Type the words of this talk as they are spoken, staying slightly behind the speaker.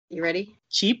You ready?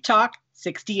 Cheap Talk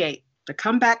 68, the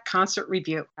comeback concert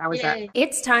review. How was that?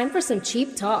 It's time for some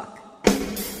cheap talk.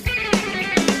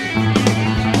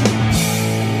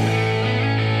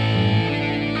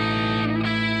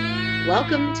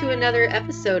 Welcome to another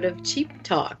episode of Cheap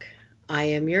Talk. I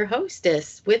am your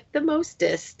hostess with the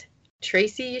mostest,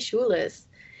 Tracy Yeshulis.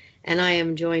 And I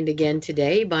am joined again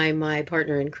today by my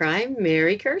partner in crime,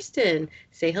 Mary Kirsten.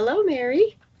 Say hello,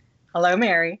 Mary. Hello,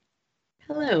 Mary.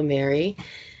 Hello, Mary.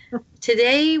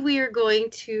 Today we are going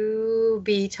to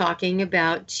be talking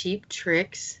about Cheap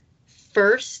Trick's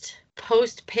first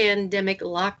post-pandemic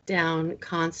lockdown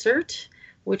concert,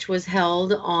 which was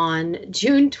held on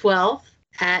June 12th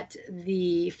at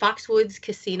the Foxwoods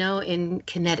Casino in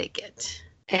Connecticut.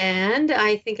 And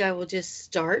I think I will just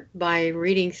start by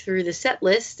reading through the set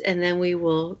list, and then we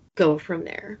will go from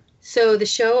there. So the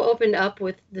show opened up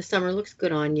with The Summer Looks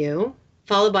Good on You,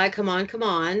 followed by Come On, Come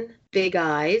On, Big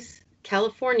Eyes,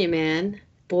 California Man,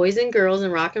 Boys and Girls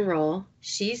and Rock and Roll,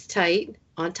 She's Tight,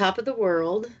 On Top of the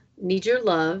World, Need Your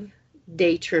Love,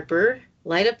 Day Tripper,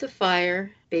 Light Up the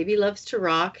Fire, Baby Loves to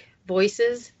Rock,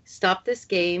 Voices, Stop This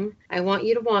Game, I Want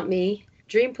You to Want Me,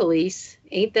 Dream Police,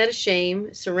 Ain't That a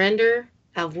Shame, Surrender,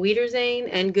 Auf Wiedersehen,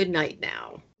 and Good Night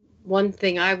Now. One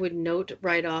thing I would note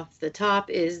right off the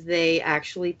top is they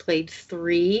actually played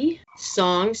 3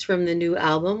 songs from the new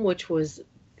album, which was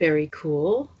very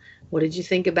cool. What did you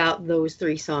think about those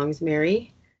 3 songs,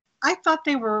 Mary? I thought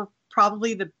they were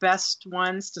probably the best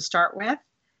ones to start with.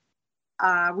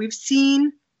 We've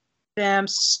seen them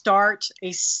start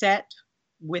a set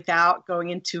without going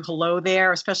into Hello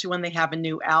There, especially when they have a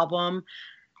new album.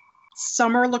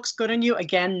 Summer Looks Good on You,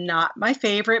 again, not my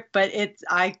favorite, but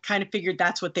I kind of figured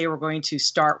that's what they were going to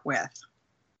start with.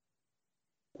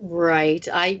 Right.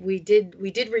 We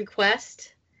did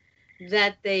request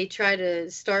that they try to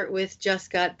start with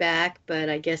Just Got Back, but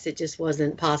I guess it just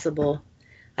wasn't possible.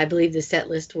 I believe the set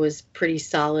list was pretty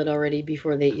solid already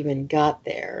before they even got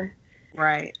there.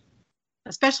 Right.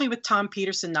 Especially with Tom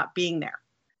Peterson not being there.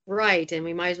 Right, and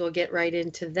we might as well get right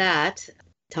into that.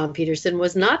 Tom Peterson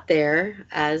was not there,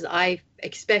 as I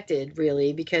expected,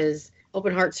 really, because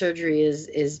open heart surgery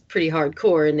is pretty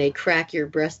hardcore, and they crack your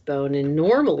breastbone, and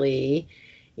normally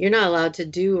you're not allowed to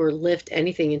do or lift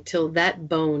anything until that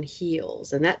bone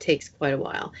heals, and that takes quite a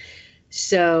while.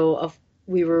 So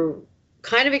we were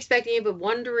kind of expecting it, but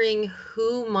wondering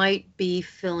who might be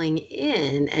filling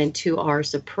in, and to our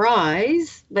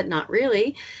surprise, but not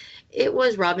really, it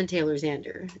was Robin Taylor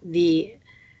Zander.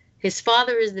 His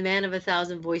father is the man of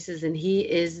 1,000 voices, and he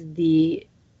is the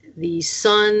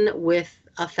son with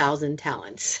 1,000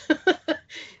 talents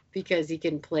because he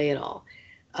can play it all.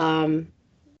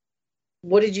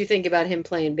 What did you think about him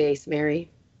playing bass, Mary?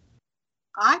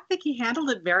 I think he handled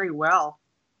it very well.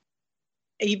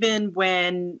 Even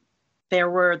when there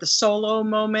were the solo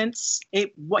moments,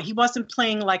 he wasn't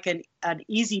playing like an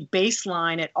easy bass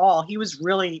line at all. He was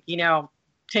really,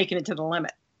 taking it to the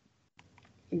limit.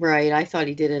 Right. I thought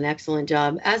he did an excellent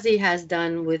job, as he has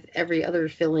done with every other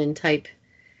fill-in type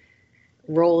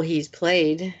role he's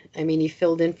played. I mean, he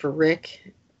filled in for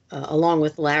Rick, along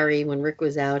with Larry when Rick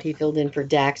was out. He filled in for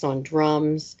Dax on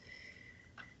drums.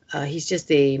 He's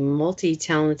just a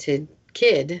multi-talented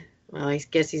kid. Well, I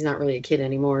guess he's not really a kid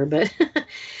anymore, but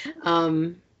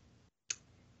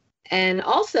and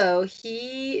also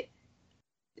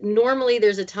normally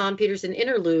there's a Tom Peterson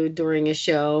interlude during a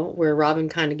show where Robin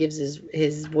kind of gives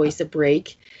his voice a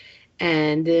break.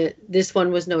 And this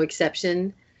one was no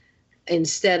exception.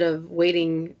 Instead of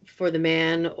Waiting for the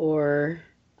Man or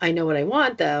I Know What I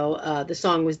Want, though, the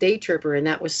song was Day Tripper, and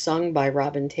that was sung by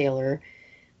Robin Taylor,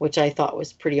 which I thought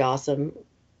was pretty awesome.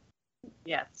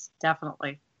 Yes,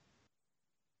 definitely.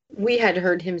 We had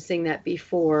heard him sing that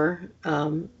before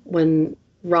when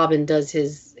Robin does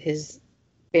his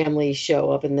family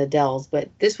show up in the Dells, but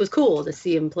this was cool to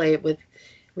see him play it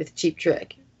with Cheap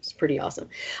Trick. It's pretty awesome.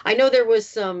 I know there was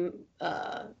some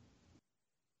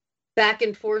back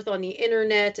and forth on the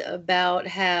internet about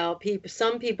how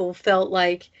some people felt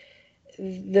like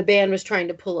the band was trying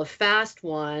to pull a fast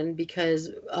one because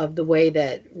of the way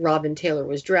that Robin Taylor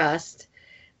was dressed,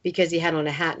 because he had on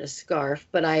a hat and a scarf.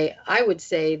 But I would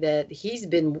say that he's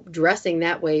been dressing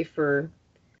that way for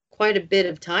quite a bit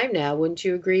of time now. Wouldn't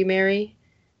you agree, Mary?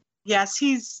 Yes,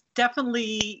 he's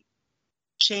definitely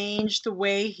changed the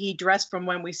way he dressed from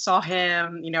when we saw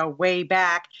him, way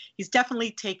back. He's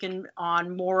definitely taken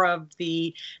on more of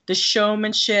the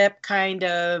showmanship kind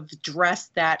of dress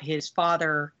that his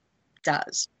father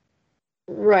does.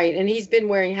 Right, and he's been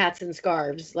wearing hats and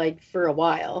scarves like for a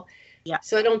while. Yeah.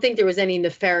 So I don't think there was any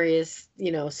nefarious,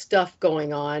 stuff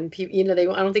going on. I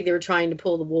don't think they were trying to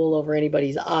pull the wool over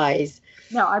anybody's eyes.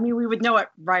 No, I mean, we would know it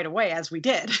right away, as we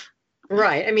did.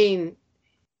 Right. I mean,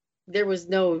 there was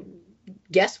no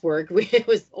guesswork. It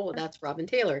was, oh, that's Robin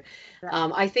Taylor.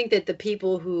 Yeah. I think that the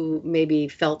people who maybe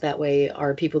felt that way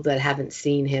are people that haven't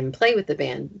seen him play with the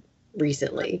band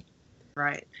recently.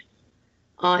 Right.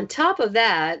 On top of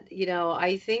that,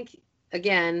 I think,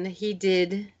 again, he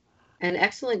did an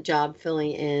excellent job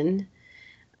filling in.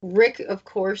 Rick, of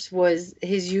course, was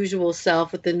his usual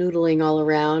self with the noodling all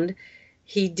around.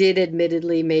 He did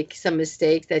admittedly make some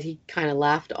mistakes that he kind of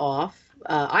laughed off.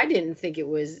 I didn't think it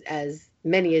was as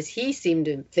many as he seemed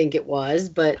to think it was,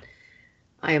 but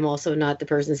I am also not the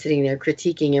person sitting there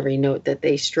critiquing every note that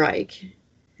they strike.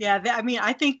 Yeah, I mean,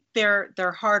 I think they're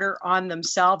harder on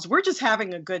themselves. We're just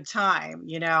having a good time,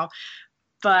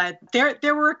 But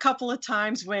there were a couple of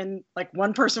times when like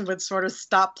one person would sort of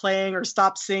stop playing or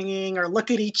stop singing or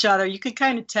look at each other. You could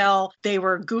kind of tell they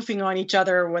were goofing on each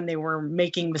other when they were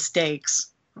making mistakes.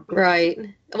 Right.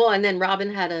 Well, and then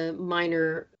Robin had a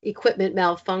minor equipment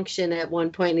malfunction at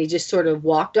one point, and he just sort of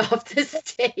walked off the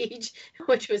stage,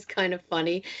 which was kind of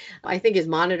funny. I think his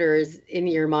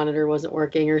in-ear monitor wasn't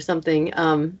working or something.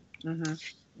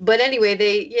 But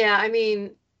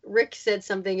anyway, Rick said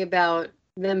something about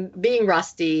them being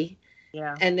rusty.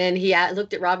 Yeah. And then he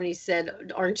looked at Robin, he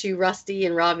said, "Aren't you rusty?"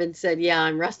 And Robin said, "Yeah,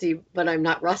 I'm rusty, but I'm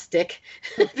not rustic,"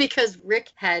 because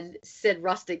Rick had said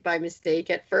rustic by mistake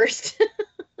at first.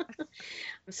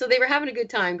 So they were having a good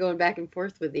time going back and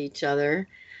forth with each other.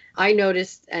 I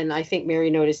noticed, and I think Mary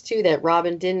noticed too, that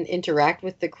Robin didn't interact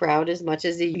with the crowd as much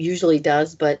as he usually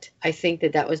does, but I think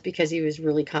that was because he was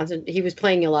really he was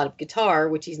playing a lot of guitar,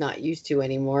 which he's not used to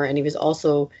anymore, and he was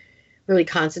also really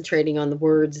concentrating on the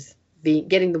words,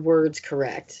 getting the words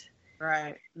correct.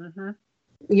 Right. Mm-hmm.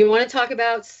 You want to talk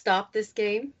about Stop This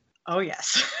Game? Oh,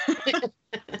 yes.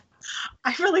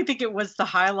 I really think it was the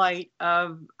highlight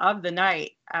of the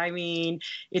night. I mean,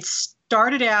 it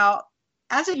started out,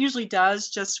 as it usually does,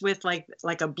 just with like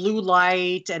a blue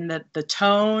light and the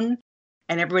tone,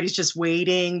 and everybody's just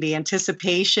waiting, the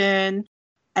anticipation.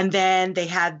 And then they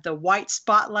had the white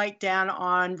spotlight down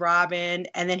on Robin,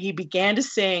 and then he began to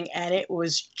sing, and it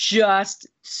was just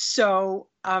so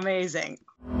amazing.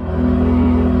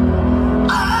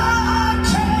 I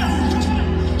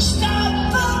can't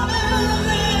stop the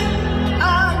feeling.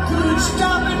 I could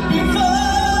stop it before.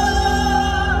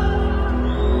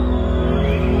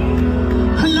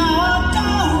 Now I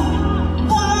don't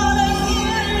want to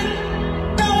hear it.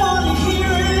 Don't want to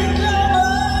hear it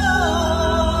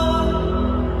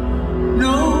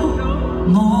no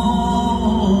more.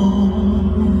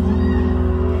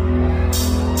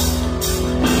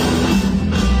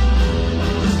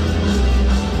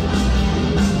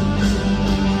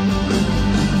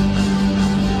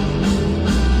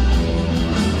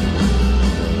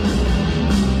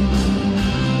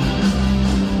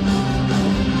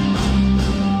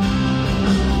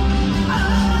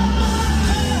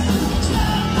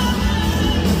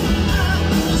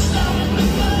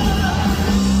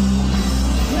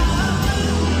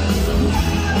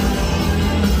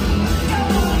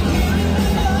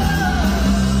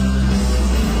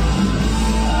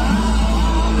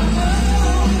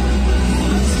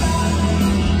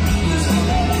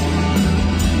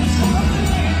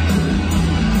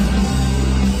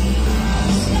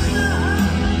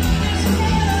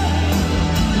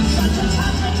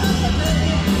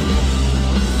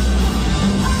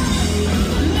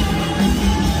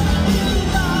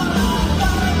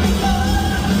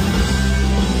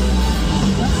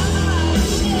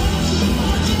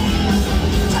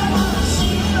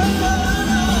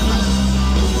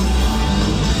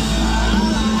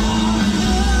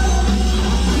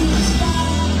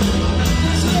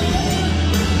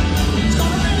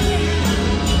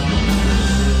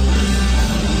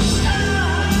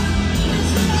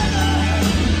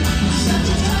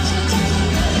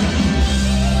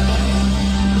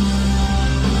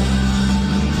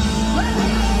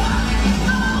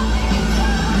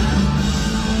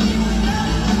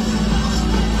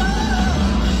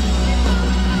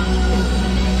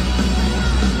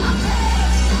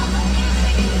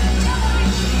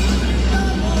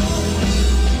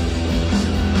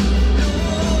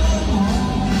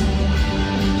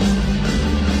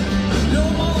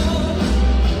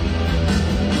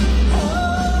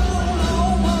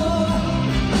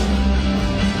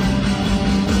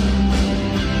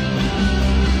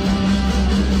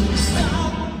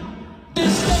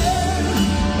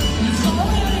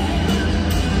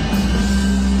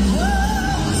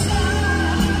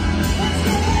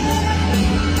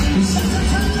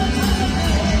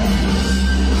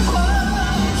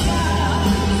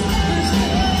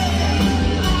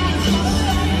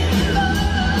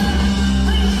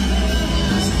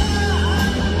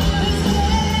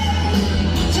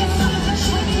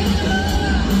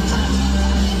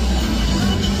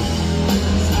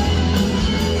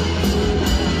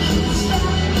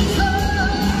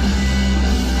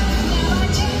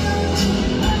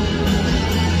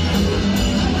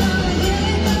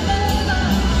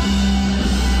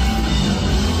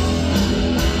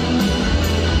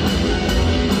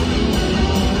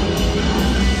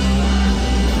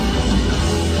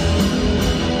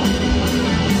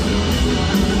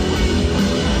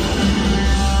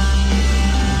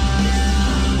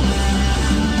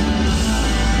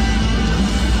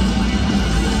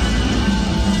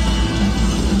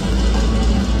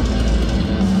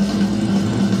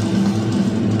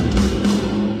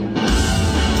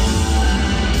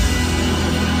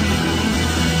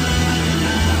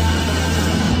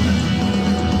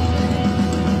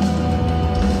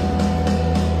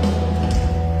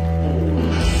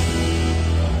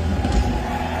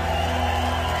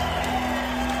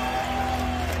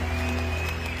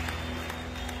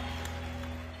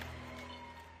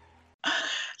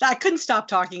 couldn't stop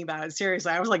talking about it.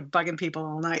 Seriously, I was like bugging people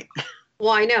all night.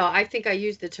 Well, I know. I think I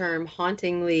used the term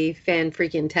hauntingly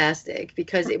fan-freaking-tastic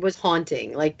because it was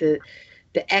haunting. Like the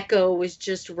echo was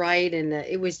just right, and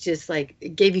it was just like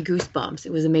it gave you goosebumps.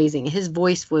 It was amazing. His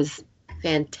voice was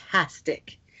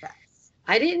fantastic. Yes.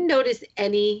 I didn't notice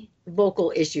any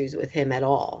vocal issues with him at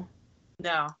all.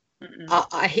 No.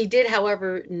 He did,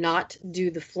 however, not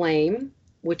do the flame,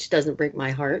 which doesn't break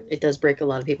my heart. It does break a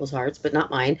lot of people's hearts, but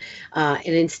not mine. And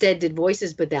instead did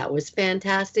voices, but that was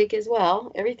fantastic as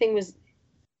well. Everything was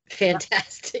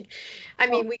fantastic. I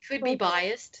mean, we could be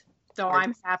biased. So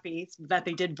I'm happy that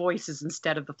they did voices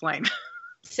instead of the flame.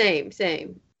 Same.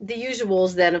 The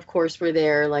usuals then, of course, were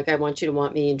there, like I Want You to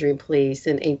Want Me and Dream Police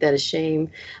and Ain't That a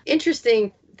Shame.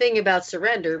 Interesting thing about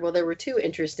Surrender, well, there were two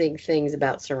interesting things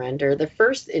about Surrender. The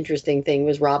first interesting thing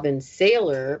was Robin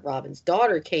Saylor, Robin's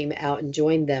daughter, came out and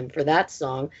joined them for that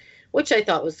song, which I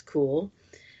thought was cool.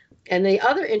 And the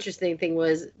other interesting thing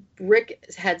was Rick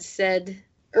had said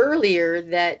earlier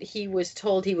that he was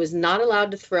told he was not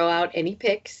allowed to throw out any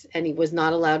picks and he was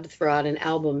not allowed to throw out an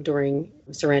album during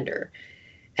Surrender.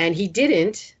 And he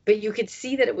didn't, but you could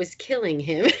see that it was killing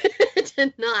him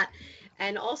to not.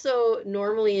 And also,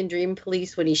 normally in Dream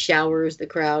Police, when he showers the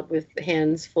crowd with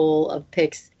hands full of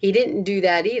picks, he didn't do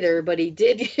that either, but he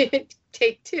did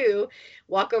take two,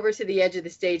 walk over to the edge of the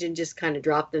stage and just kind of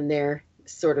drop them there.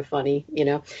 Sort of funny, you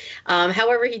know.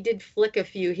 However, he did flick a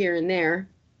few here and there.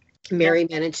 Mary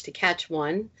managed to catch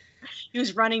one. He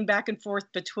was running back and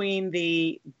forth between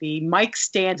the mic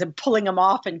stands and pulling them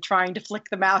off and trying to flick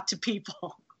them out to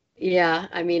people. Yeah,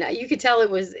 I mean, you could tell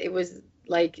it was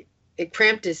like it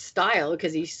cramped his style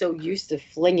because he's so used to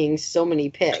flinging so many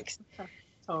picks.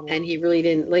 Totally. And he really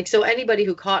didn't like, so anybody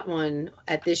who caught one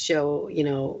at this show, you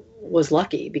know, was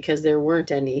lucky because there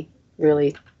weren't any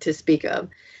really to speak of.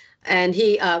 And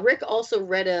Rick also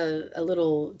read a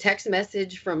little text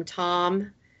message from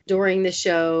Tom during the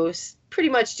show, pretty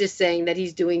much just saying that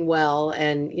he's doing well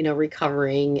and, you know,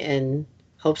 recovering and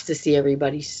hopes to see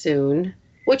everybody soon,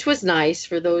 which was nice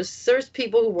for there's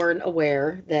people who weren't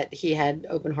aware that he had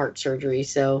open heart surgery.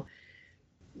 So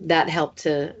that helped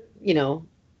to, you know,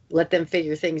 let them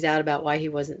figure things out about why he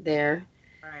wasn't there.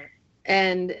 Right.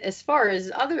 And as far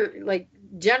as other, like,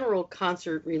 general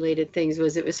concert related things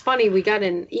it was funny. We got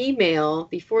an email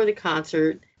before the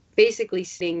concert basically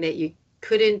saying that you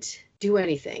couldn't do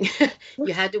anything.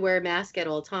 You had to wear a mask at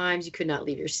all times. You could not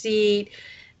leave your seat.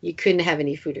 You couldn't have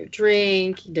any food or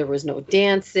drink. There was no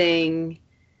dancing,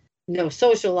 no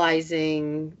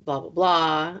socializing, blah, blah,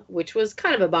 blah, which was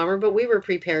kind of a bummer, but we were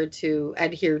prepared to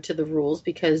adhere to the rules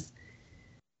because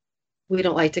we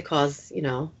don't like to cause, you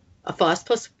know, a fuss.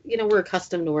 Plus, you know, we're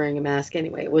accustomed to wearing a mask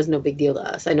anyway. It was no big deal to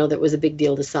us. I know that was a big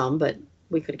deal to some, but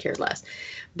we could have cared less.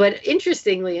 But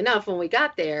interestingly enough, when we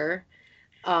got there,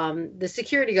 the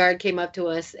security guard came up to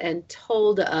us and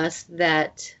told us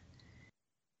that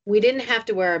we didn't have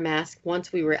to wear a mask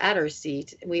once we were at our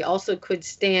seat. We also could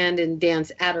stand and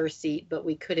dance at our seat, but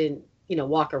we couldn't, you know,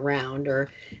 walk around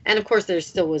and of course there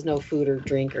still was no food or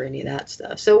drink or any of that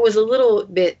stuff. So it was a little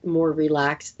bit more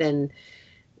relaxed than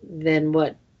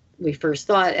what we first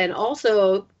thought. And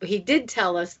also he did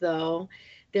tell us, though,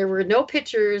 there were no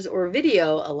pictures or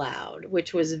video allowed,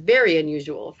 which was very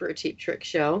unusual for a Cheap Trick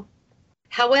show.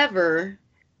 However,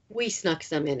 we snuck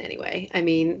some in anyway. I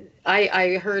mean,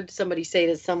 I heard somebody say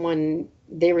that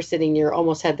they were sitting near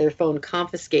almost had their phone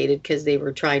confiscated because they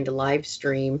were trying to live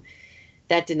stream.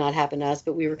 That did not happen to us,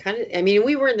 but we were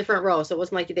we were in the front row, so it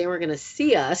wasn't like they weren't going to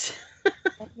see us.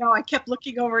 No, I kept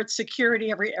looking over at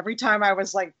security every time I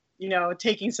was like, you know,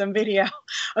 taking some video. I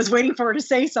was waiting for her to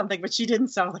say something, but she didn't.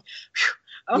 So I was like,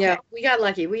 whew, okay. Yeah, we got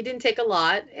lucky. We didn't take a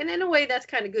lot. And in a way, that's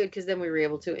kind of good because then we were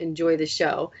able to enjoy the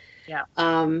show. Yeah.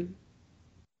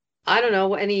 I don't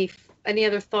know. Any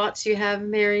other thoughts you have,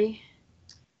 Mary?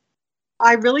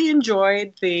 I really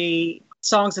enjoyed the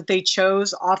songs that they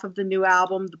chose off of the new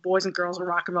album, The Boys and Girls of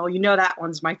Rock and Roll. You know that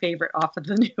one's my favorite off of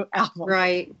the new album.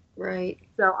 Right.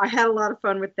 So I had a lot of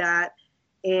fun with that.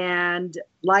 And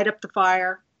Light Up the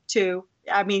Fire, too.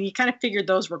 I mean, you kind of figured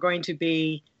those were going to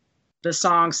be the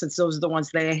songs since those are the ones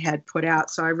they had put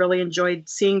out. So I really enjoyed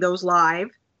seeing those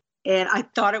live. And I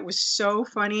thought it was so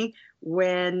funny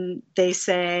when they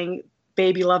sang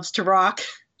Baby Loves to Rock.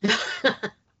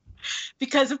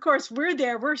 Because, of course,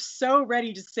 we're so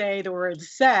ready to say the word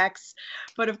sex.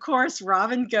 But, of course,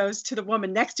 Robin goes to the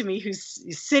woman next to me who's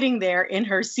sitting there in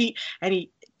her seat, and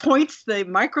he points the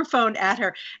microphone at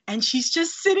her, and she's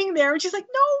just sitting there, and she's like,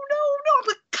 no. I'm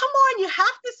like, come on, you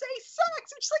have to say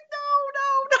sex. And she's like, no.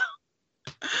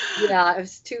 Yeah, it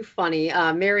was too funny.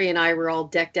 Mary and I were all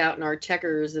decked out in our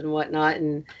checkers and whatnot,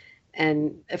 and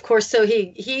And of course, so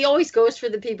he always goes for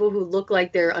the people who look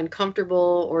like they're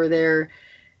uncomfortable or they're,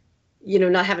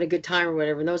 not having a good time or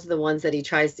whatever. And those are the ones that he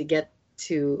tries to get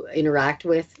to interact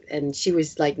with. And she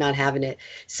was like not having it.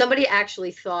 Somebody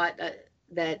actually thought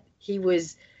that he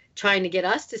was trying to get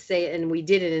us to say it, and we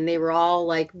didn't. And they were all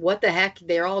like, what the heck?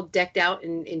 They're all decked out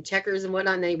in checkers and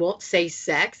whatnot, and they won't say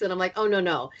sex. And I'm like, oh,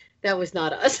 no, that was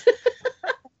not us.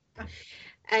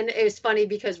 And it was funny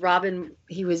because Robin,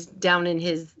 he was down in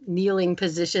his kneeling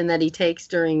position that he takes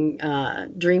during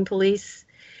Dream Police,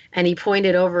 and he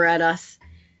pointed over at us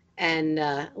and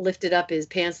lifted up his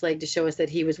pants leg to show us that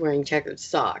he was wearing checkered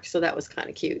socks. So that was kind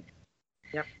of cute.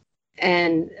 Yep.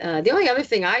 And the only other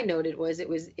thing I noted was it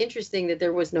was interesting that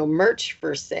there was no merch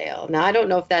for sale. Now, I don't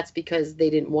know if that's because they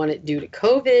didn't want it due to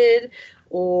COVID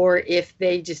or if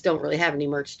they just don't really have any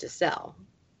merch to sell.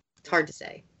 It's hard to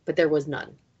say, but there was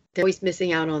none. They're always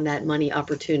missing out on that money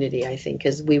opportunity, I think,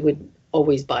 because we would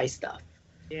always buy stuff.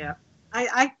 Yeah.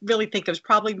 I really think it was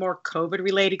probably more COVID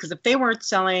related, because if they weren't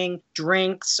selling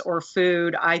drinks or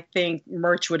food, I think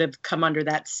merch would have come under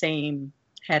that same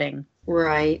heading.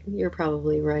 Right. You're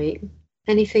probably right.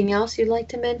 Anything else you'd like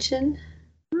to mention?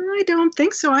 I don't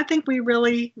think so. I think we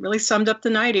really, really summed up the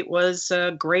night. It was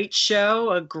a great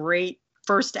show, a great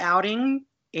first outing,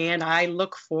 and I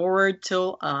look forward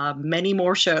to many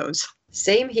more shows.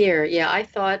 Same here. Yeah, I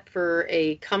thought for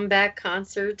a comeback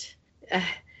concert, at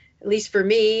least for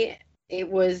me, it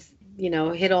was,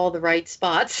 hit all the right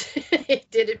spots.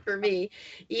 It did it for me.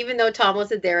 Even though Tom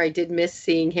wasn't there, I did miss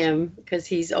seeing him because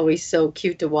he's always so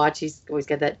cute to watch. He's always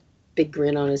got that big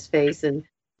grin on his face.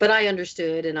 But I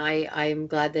understood, and I'm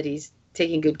glad that he's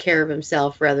taking good care of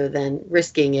himself rather than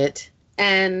risking it.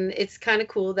 And it's kind of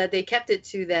cool that they kept it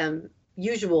to them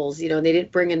usuals. They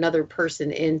didn't bring another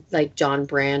person in like John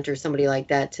Brandt or somebody like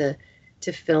that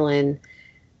to fill in,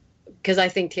 because I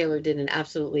think Taylor did an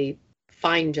absolutely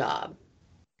fine job.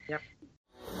 Yep.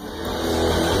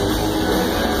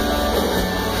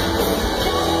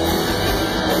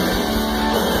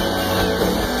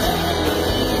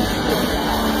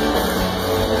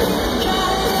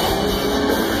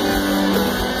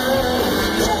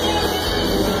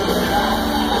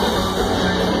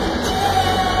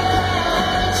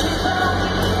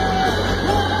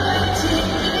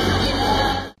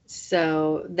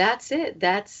 So that's it.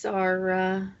 That's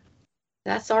our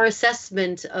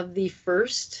assessment of the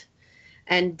first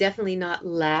and definitely not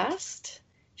last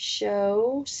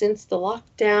show since the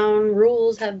lockdown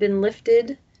rules have been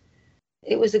lifted.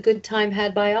 It was a good time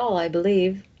had by all, I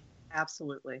believe.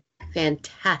 Absolutely.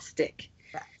 Fantastic.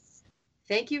 Yes.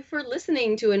 Thank you for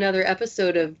listening to another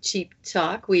episode of Cheap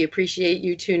Talk. We appreciate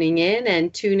you tuning in,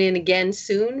 and tune in again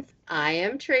soon. I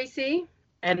am Tracy.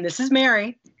 And this is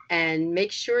Mary. And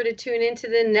make sure to tune into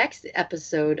the next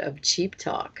episode of Cheap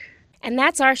Talk. And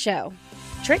that's our show.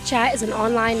 Trick Chat is an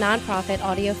online nonprofit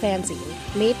audio fanzine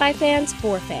made by fans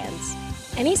for fans.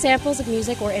 Any samples of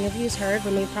music or interviews heard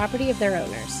remain property of their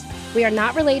owners. We are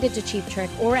not related to Cheap Trick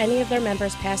or any of their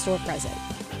members past or present.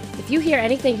 If you hear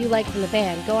anything you like from the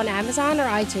band, go on Amazon or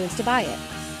iTunes to buy it.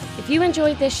 If you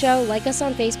enjoyed this show, like us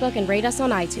on Facebook and rate us on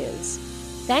iTunes.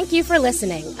 Thank you for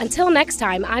listening. Until next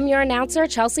time, I'm your announcer,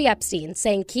 Chelsea Epstein,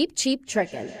 saying keep cheap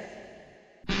trickin'.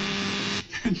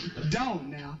 Don't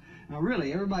now. Now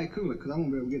really, everybody cool it, because I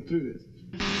won't be able to get through this.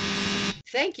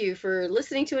 Thank you for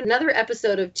listening to another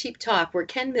episode of Cheap Talk, where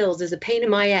Ken Mills is a pain in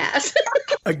my ass.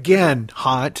 Again,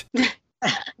 hot.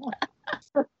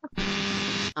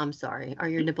 I'm sorry. Are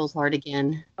your nipples hard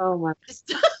again? Oh my.